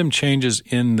random changes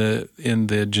in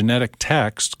the genetic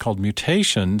text, called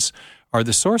mutations, are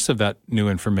the source of that new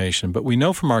information. But we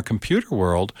know from our computer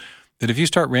world that if you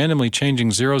start randomly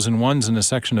changing zeros and ones in a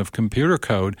section of computer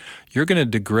code, you're going to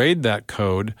degrade that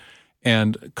code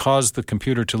and cause the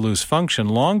computer to lose function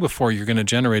long before you're going to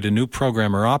generate a new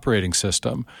program or operating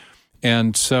system.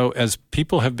 And so as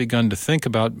people have begun to think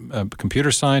about,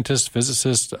 computer scientists,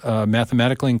 physicists,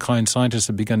 mathematically inclined scientists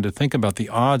have begun to think about the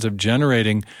odds of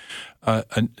generating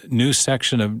a new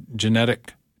section of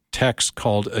genetic text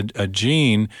called a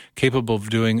gene capable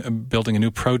of building a new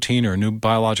protein or a new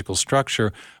biological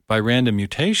structure by random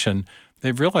mutation,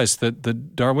 they've realized that the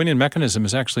Darwinian mechanism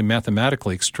is actually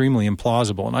mathematically extremely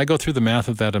implausible. And I go through the math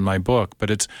of that in my book, but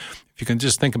if you can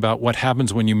just think about what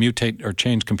happens when you mutate or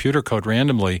change computer code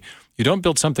randomly, you don't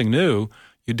build something new,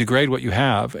 you degrade what you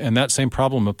have. And that same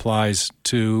problem applies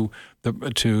to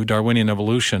Darwinian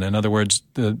evolution. In other words,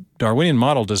 the Darwinian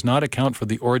model does not account for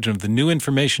the origin of the new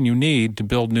information you need to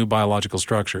build new biological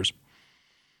structures.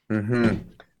 Mm-hmm.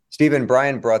 Stephen,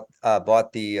 Brian bought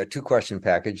the two-question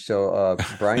package. So,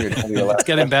 Brian, you're telling me the last. Let's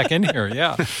get him back in here.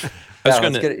 Yeah,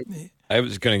 I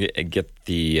was going to get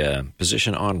the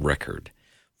position on record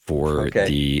for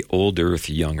the old Earth,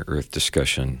 young Earth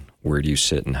discussion. Where do you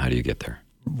sit, and how do you get there?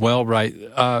 Well, right.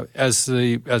 As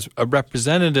a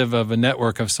representative of a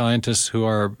network of scientists who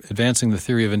are advancing the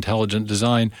theory of intelligent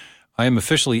design, I am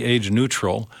officially age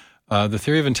neutral. The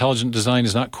theory of intelligent design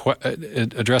is not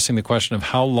addressing the question of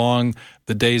how long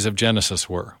the days of Genesis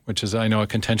were, which is, I know, a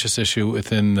contentious issue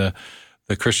within the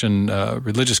Christian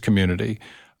religious community.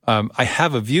 I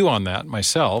have a view on that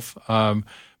myself,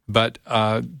 but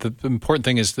the important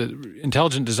thing is that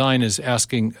intelligent design is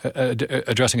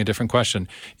addressing a different question.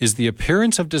 Is the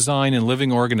appearance of design in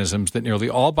living organisms that nearly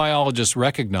all biologists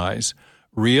recognize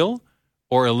real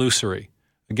or illusory?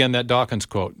 Again, that Dawkins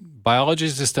quote. Biology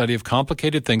is the study of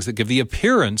complicated things that give the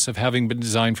appearance of having been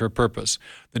designed for a purpose.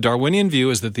 The Darwinian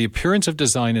view is that the appearance of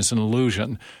design is an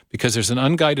illusion because there's an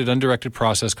unguided, undirected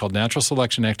process called natural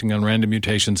selection acting on random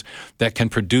mutations that can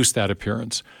produce that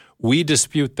appearance. We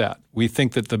dispute that. We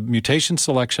think that the mutation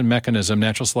selection mechanism,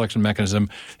 natural selection mechanism,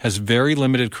 has very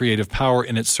limited creative power,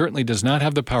 and it certainly does not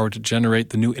have the power to generate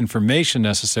the new information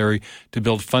necessary to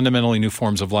build fundamentally new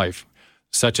forms of life,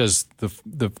 such as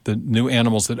the new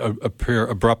animals that appear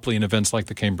abruptly in events like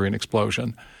the Cambrian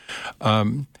explosion.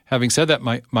 Having said that,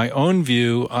 my own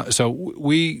view, so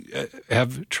we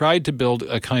have tried to build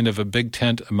a kind of a big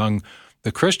tent among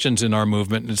the Christians in our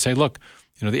movement and say, look,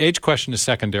 the age question is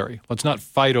secondary. Let's not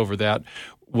fight over that.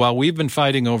 While we've been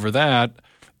fighting over that,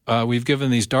 we've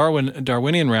given these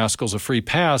Darwinian rascals a free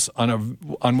pass on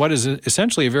what is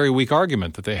essentially a very weak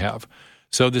argument that they have.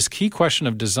 So this key question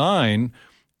of design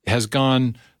has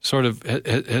been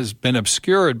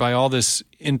obscured by all this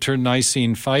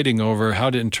internecine fighting over how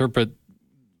to interpret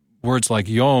words like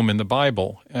yom in the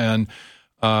Bible. And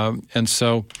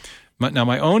so now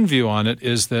my own view on it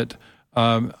is that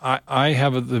I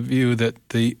have the view that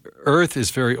the Earth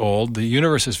is very old, the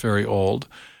universe is very old,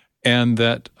 and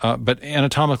that but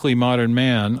anatomically modern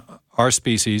man, our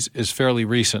species, is fairly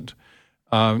recent.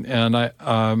 And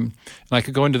I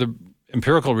could go into the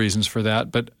empirical reasons for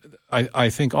that, but I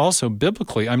think also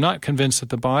biblically, I'm not convinced that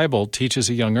the Bible teaches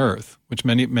a young Earth, which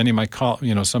many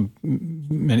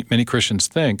Christians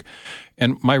think,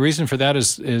 and my reason for that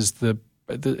is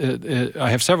I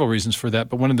have several reasons for that,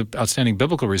 but one of the outstanding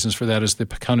biblical reasons for that is the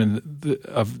account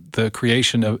of the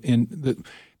creation in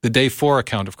the day 4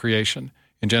 account of creation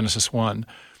in Genesis 1.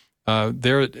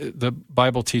 There, the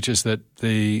Bible teaches that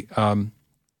the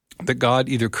that God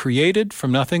either created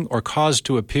from nothing or caused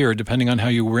to appear, depending on how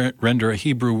you render a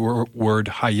Hebrew word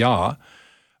hayah,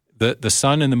 the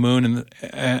sun and the moon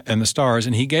and the stars,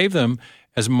 and he gave them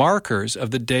as markers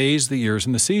of the days, the years,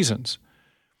 and the seasons.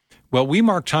 Well, we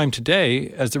mark time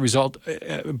today as the result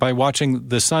by watching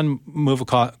the sun move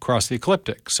across the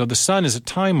ecliptic. So the sun is a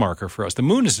time marker for us. The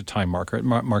moon is a time marker. It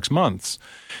marks months.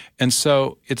 And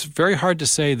so it's very hard to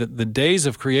say that the days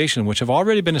of creation, which have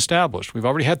already been established, we've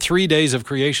already had 3 days of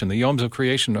creation, the yoms of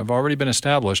creation have already been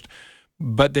established,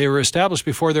 but they were established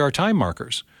before there are time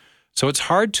markers. So it's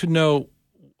hard to know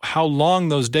how long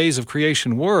those days of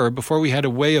creation were before we had a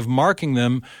way of marking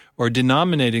them or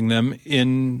denominating them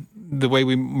in the way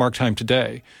we mark time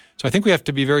today. So I think we have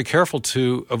to be very careful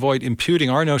to avoid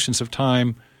imputing our notions of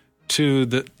time to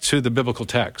the biblical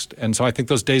text. And so I think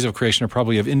those days of creation are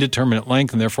probably of indeterminate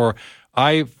length, and therefore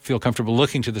I feel comfortable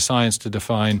looking to the science to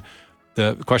define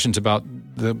the questions about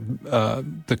the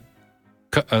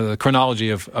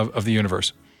chronology of the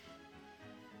universe.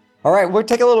 All right, we'll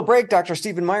take a little break. Dr.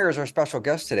 Stephen Meyer is our special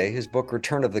guest today. His book,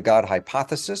 Return of the God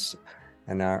Hypothesis,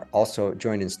 and also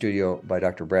joined in studio by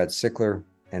Dr. Brad Sickler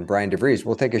and Brian DeVries.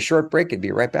 We'll take a short break and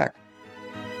be right back.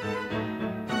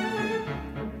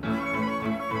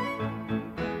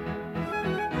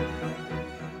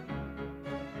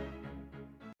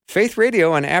 Faith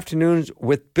Radio and Afternoons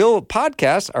with Bill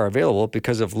podcasts are available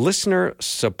because of listener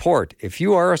support. If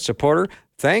you are a supporter,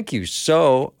 thank you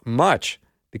so much.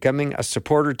 Becoming a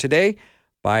supporter today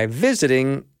by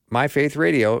visiting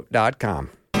myfaithradio.com.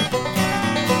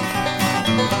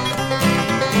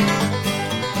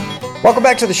 Welcome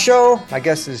back to the show. My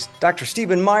guest is Dr.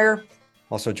 Stephen Meyer,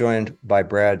 also joined by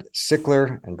Brad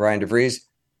Sickler and Brian DeVries.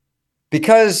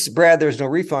 Because, Brad, there's no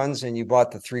refunds and you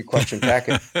bought the 3-question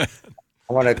packet, I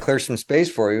want to clear some space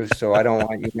for you, so I don't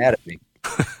want you mad at me.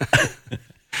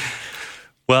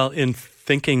 Well, in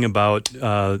thinking about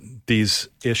these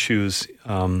issues,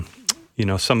 some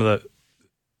of the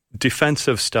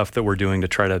defensive stuff that we're doing to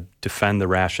try to defend the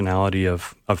rationality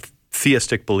of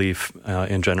theistic belief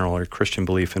in general, or Christian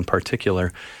belief in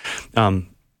particular,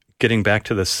 getting back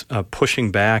to this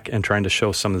pushing back and trying to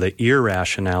show some of the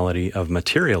irrationality of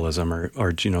materialism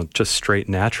or just straight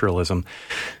naturalism.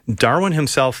 Darwin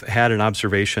himself had an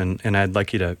observation, and I'd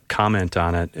like you to comment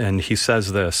on it, and he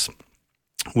says this: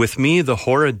 "With me, the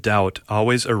horrid doubt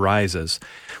always arises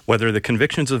whether the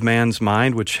convictions of man's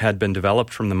mind, which had been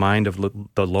developed from the mind of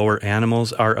the lower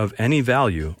animals, are of any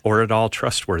value or at all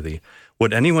trustworthy.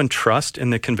 Would anyone trust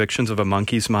in the convictions of a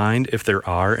monkey's mind if there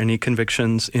are any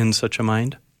convictions in such a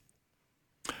mind?"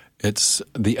 It's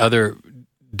the other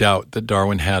doubt that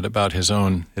Darwin had about his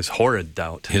horrid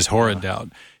doubt. His horrid doubt.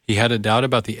 He had a doubt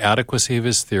about the adequacy of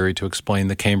his theory to explain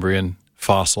the Cambrian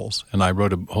fossils. And I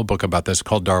wrote a whole book about this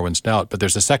called Darwin's Doubt. But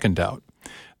there's a second doubt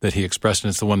that he expressed, and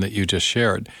it's the one that you just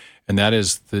shared. And that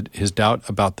is his doubt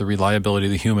about the reliability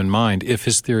of the human mind if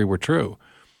his theory were true.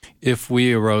 If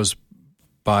we arose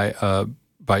by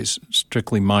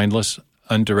strictly mindless,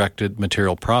 undirected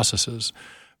material processes,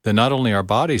 then not only our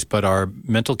bodies but our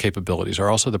mental capabilities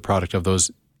are also the product of those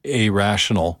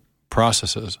irrational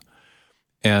processes.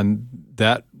 And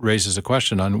that raises a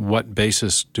question on what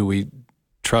basis do we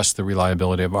trust the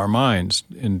reliability of our minds.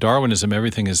 In Darwinism,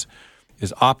 everything is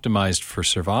optimized for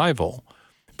survival,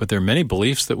 but there are many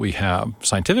beliefs that we have,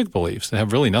 scientific beliefs, that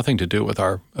have really nothing to do with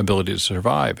our ability to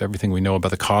survive. Everything we know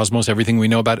about the cosmos, everything we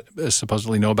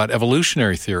supposedly know about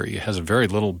evolutionary theory has very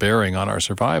little bearing on our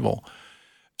survival.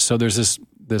 So there's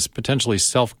this potentially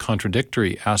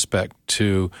self-contradictory aspect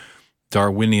to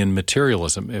Darwinian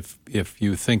materialism. If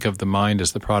you think of the mind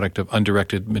as the product of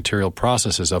undirected material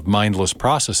processes, of mindless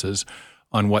processes,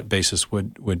 on what basis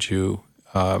would you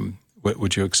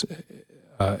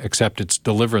accept its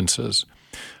deliverances?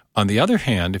 On the other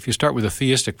hand, if you start with a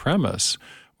theistic premise,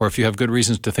 or if you have good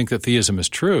reasons to think that theism is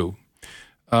true,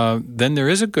 then there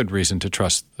is a good reason to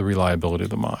trust the reliability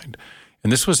of the mind.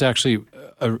 And this was actually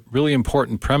a really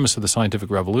important premise of the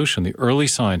scientific revolution. The early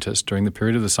scientists during the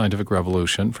period of the scientific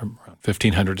revolution, from around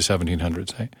 1500 to 1700,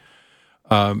 say,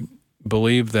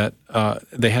 believed that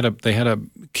they had a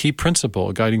key principle,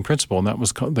 a guiding principle, and that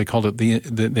was they called it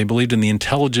they believed in the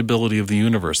intelligibility of the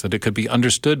universe, that it could be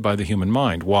understood by the human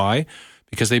mind. Why?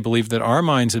 Because they believed that our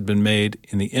minds had been made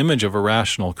in the image of a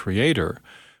rational creator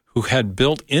who had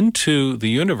built into the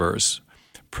universe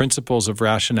principles of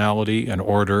rationality and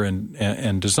order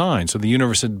and design. So the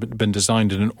universe had been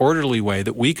designed in an orderly way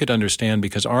that we could understand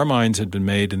because our minds had been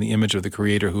made in the image of the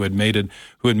Creator who had made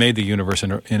the universe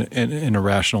in a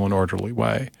rational and orderly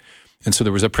way. And so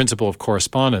there was a principle of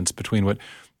correspondence between what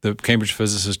the Cambridge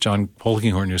physicist John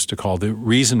Polkinghorne used to call the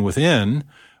reason within,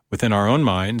 within our own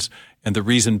minds and the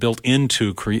reason built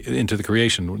into the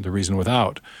creation, the reason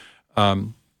without.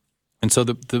 And so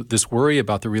this worry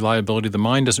about the reliability of the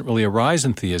mind doesn't really arise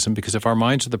in theism, because if our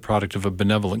minds are the product of a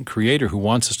benevolent creator who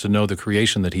wants us to know the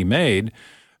creation that he made,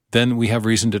 then we have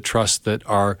reason to trust that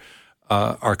our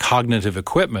cognitive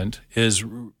equipment is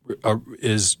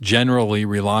generally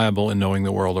reliable in knowing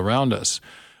the world around us.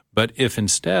 But if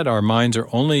instead our minds are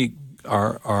only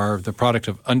are the product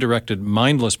of undirected,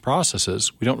 mindless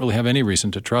processes, we don't really have any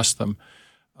reason to trust them.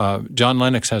 John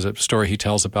Lennox has a story he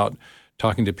tells about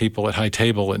talking to people at high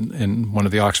table in one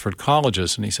of the Oxford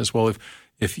colleges, and he says, well,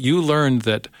 if you learned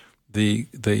that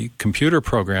the computer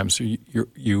programs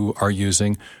you are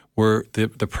using were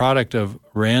the product of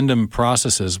random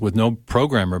processes with no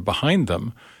programmer behind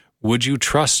them, would you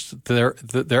trust their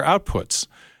outputs?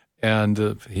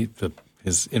 And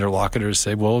his interlocutors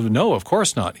say, well, no, of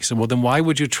course not. He said, well, then why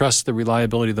would you trust the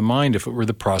reliability of the mind if it were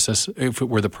the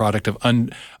product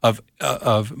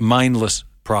of mindless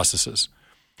processes,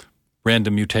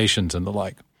 random mutations and the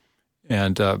like?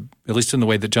 And at least in the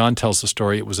way that John tells the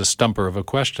story, it was a stumper of a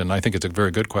question. I think it's a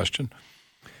very good question.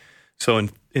 So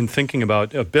in thinking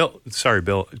about Bill,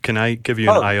 can I give you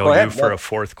an IOU for a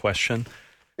fourth question?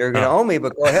 You're going to owe me,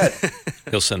 but go ahead.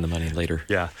 He'll send the money later.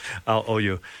 Yeah, I'll owe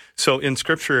you. So in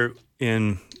Scripture,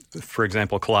 for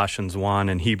example, Colossians 1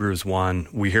 and Hebrews 1,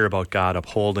 we hear about God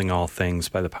upholding all things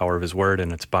by the power of his word,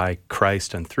 and it's by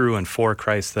Christ and through and for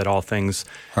Christ that all things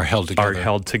are held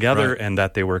together, right, and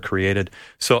that they were created.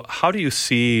 So how do you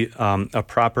see a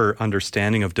proper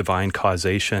understanding of divine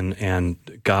causation and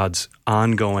God's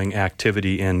ongoing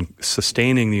activity in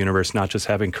sustaining the universe, not just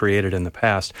having created in the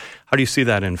past? How do you see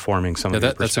that informing some of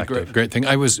your perspective? That's a great thing.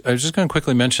 I was just going to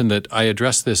quickly mention that I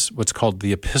addressed this, what's called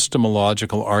the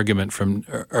epistemological argument from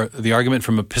the argument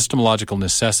from epistemological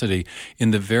necessity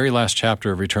in the very last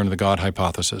chapter of Return of the God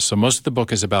Hypothesis. So most of the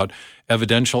book is about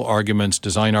evidential arguments,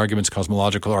 design arguments,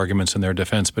 cosmological arguments, and their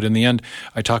defense. But in the end,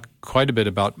 I talk quite a bit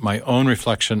about my own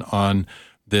reflection on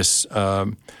this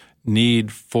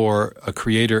need for a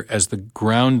creator as the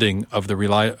grounding of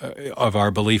of our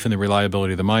belief in the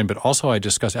reliability of the mind. But also I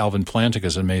discuss Alvin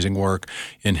Plantinga's amazing work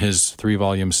in his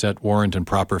 3-volume set, Warrant and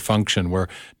Proper Function, where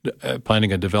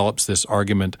Plantinga develops this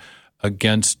argument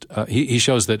against, he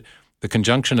shows that the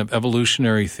conjunction of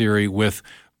evolutionary theory with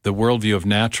the worldview of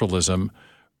naturalism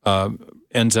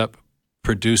ends up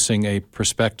producing a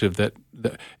perspective that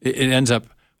it ends up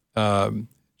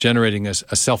generating a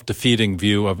self-defeating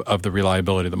view of the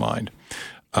reliability of the mind.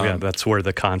 That's where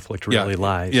the conflict really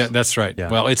lies. Yeah, that's right. Yeah.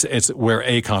 Well, it's where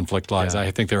a conflict lies. Yeah. I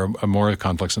think there are more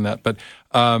conflicts than that. But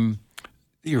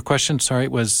your question, sorry,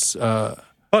 was...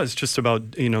 it's just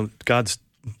about, God's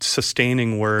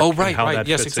sustaining work and how that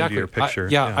fits into your picture.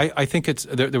 I think it's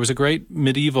there was a great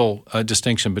medieval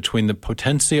distinction between the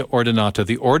potentia ordinata,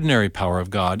 the ordinary power of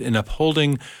God, in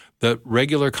upholding the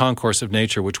regular concourse of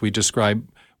nature, which we describe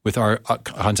with our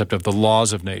concept of the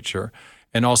laws of nature,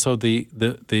 and also the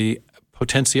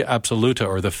potentia absoluta,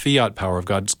 or the fiat power of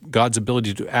God's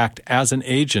ability to act as an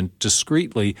agent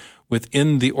discreetly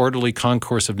within the orderly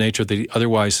concourse of nature that he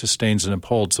otherwise sustains and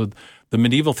upholds. So the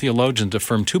medieval theologians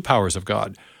affirm two powers of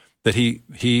God, that he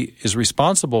is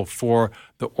responsible for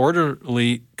the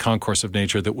orderly concourse of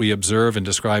nature that we observe and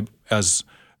describe as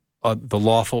the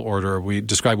lawful order, we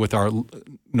describe with our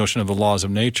notion of the laws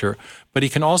of nature, but he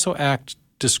can also act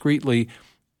discreetly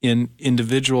in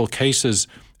individual cases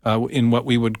in what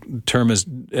we would term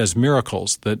as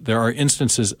miracles, that there are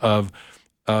instances of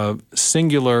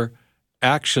singular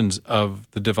actions of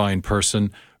the divine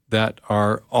person that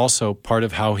are also part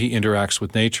of how he interacts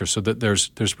with nature, so that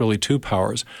there's really two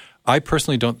powers. I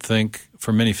personally don't think,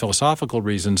 for many philosophical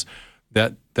reasons,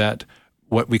 that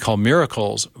what we call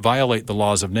miracles violate the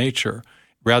laws of nature.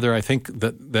 Rather, I think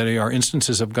that they are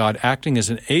instances of God acting as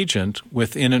an agent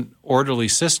within an orderly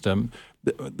system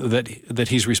that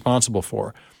he's responsible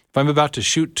for. If I'm about to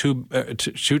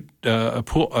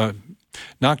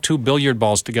knock two billiard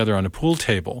balls together on a pool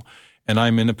table, and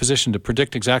I'm in a position to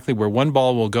predict exactly where one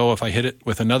ball will go if I hit it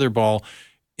with another ball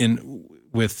in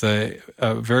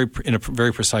a very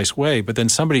precise way, but then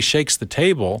somebody shakes the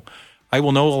table, I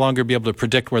will no longer be able to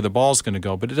predict where the ball is going to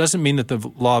go. But it doesn't mean that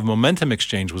the law of momentum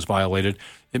exchange was violated.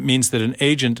 It means that an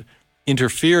agent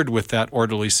interfered with that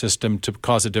orderly system to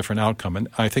cause a different outcome. And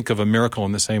I think of a miracle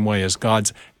in the same way as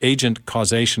God's agent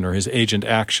causation, or his agent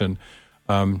action,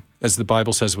 as the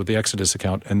Bible says with the Exodus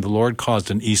account, and the Lord caused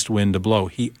an east wind to blow.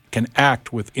 He can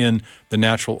act within the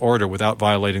natural order without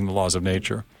violating the laws of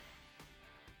nature.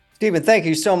 Stephen, thank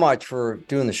you so much for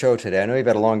doing the show today. I know you've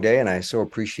had a long day, and I so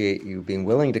appreciate you being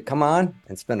willing to come on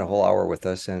and spend a whole hour with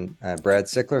us. And Brad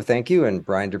Sickler, thank you. And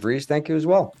Brian DeVries, thank you as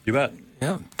well. You bet.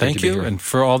 Yeah, thank you, and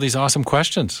for all these awesome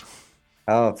questions.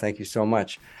 Oh, thank you so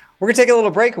much. We're going to take a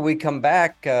little break. When we come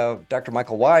back, Dr.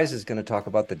 Michael Wise is going to talk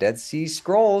about the Dead Sea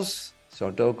Scrolls. So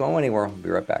don't go anywhere. We'll be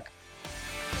right back.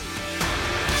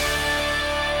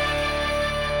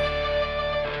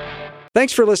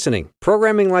 Thanks for listening.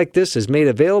 Programming like this is made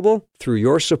available through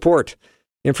your support.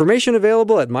 Information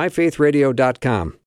available at myfaithradio.com.